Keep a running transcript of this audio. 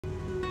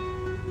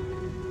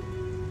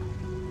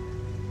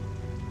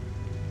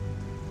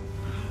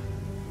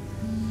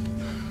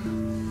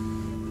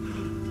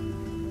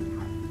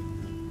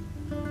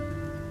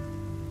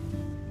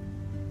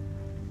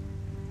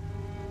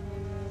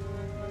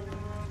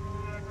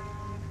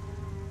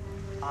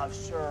I've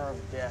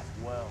served death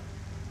well.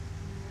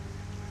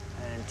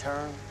 And in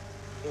turn,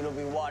 it'll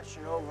be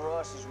watching over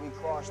us as we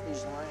cross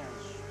these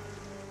lands.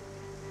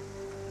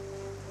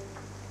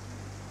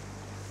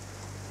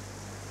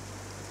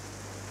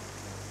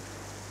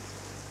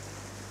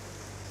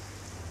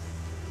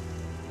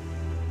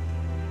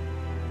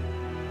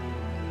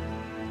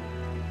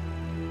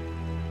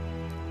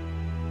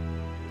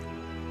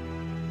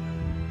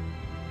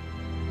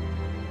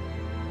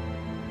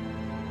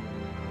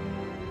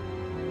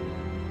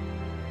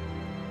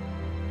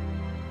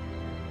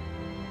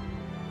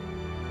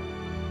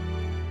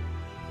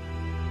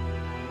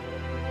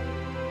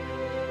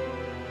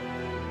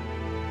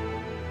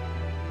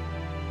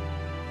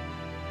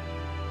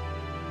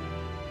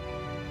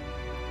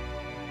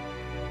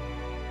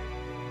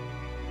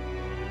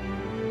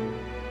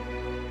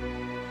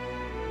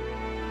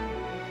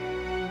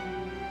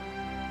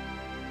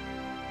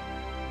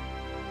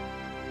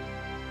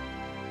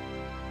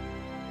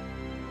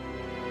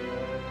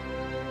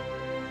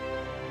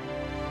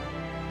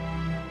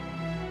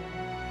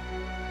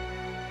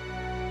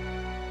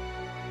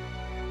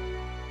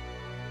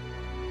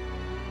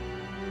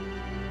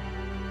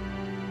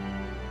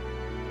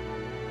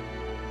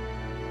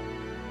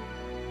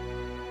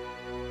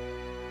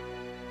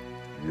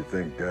 You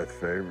think death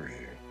favors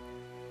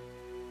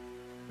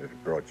you?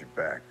 It brought you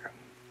back.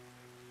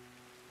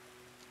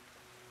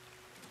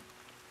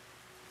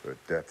 But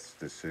death's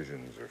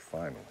decisions are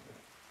final.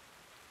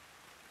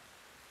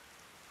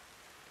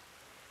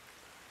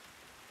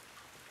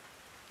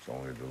 It's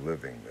only the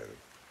living that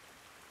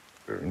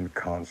they're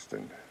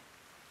inconstant.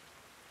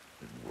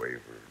 They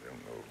waver, they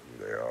don't know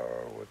who they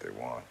are or what they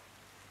want.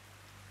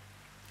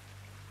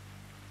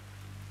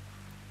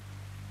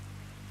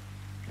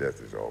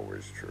 Death is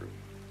always true.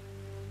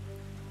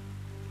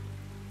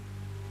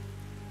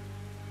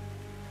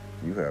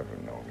 You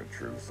haven't known a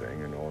true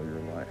thing in all your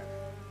life.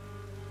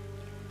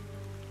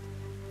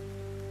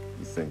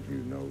 You think you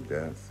know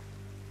death,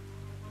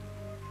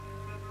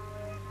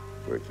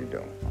 but you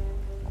don't.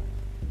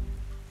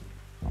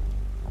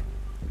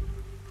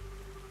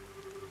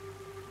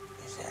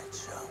 Is that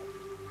so?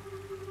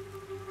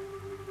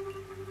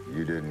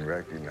 You didn't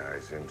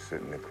recognize him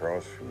sitting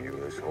across from you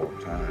this whole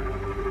time.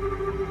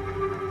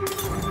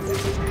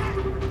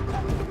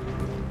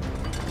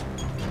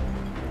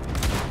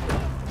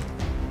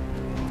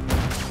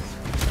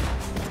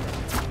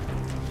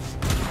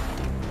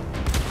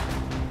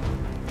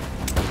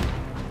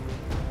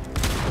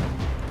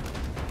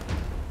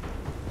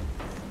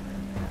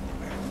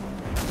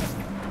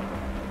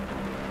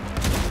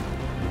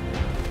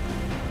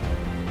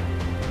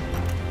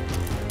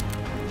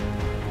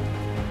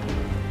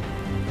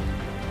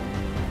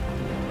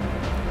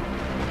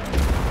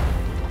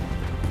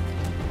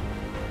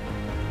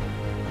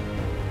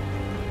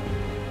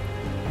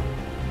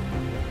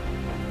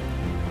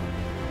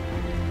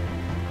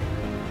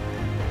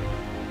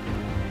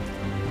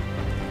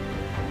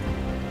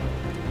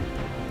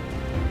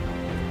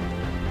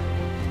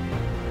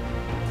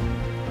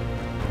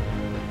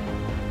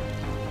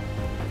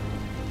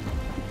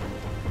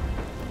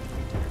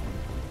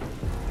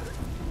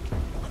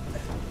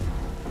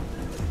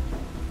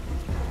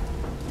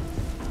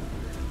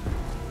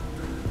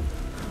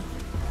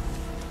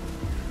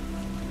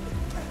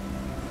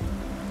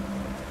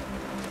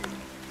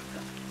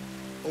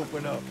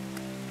 Open up.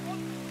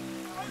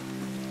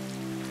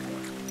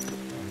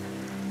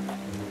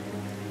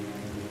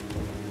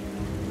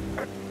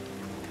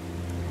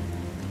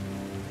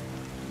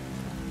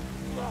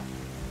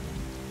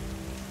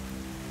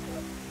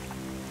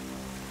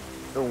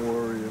 Don't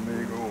worry,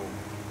 amigo.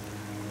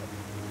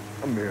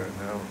 I'm here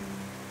now.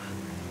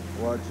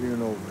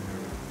 Watching over you.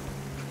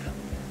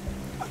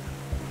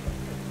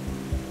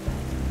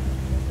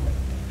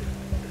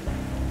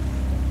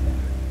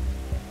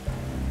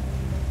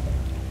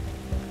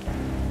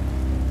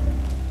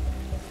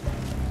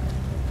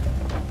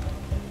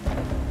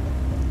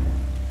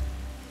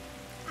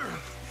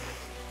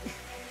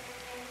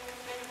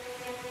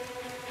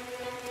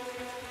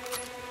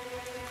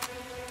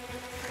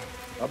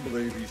 I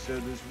believe he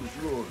said this was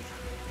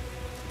yours.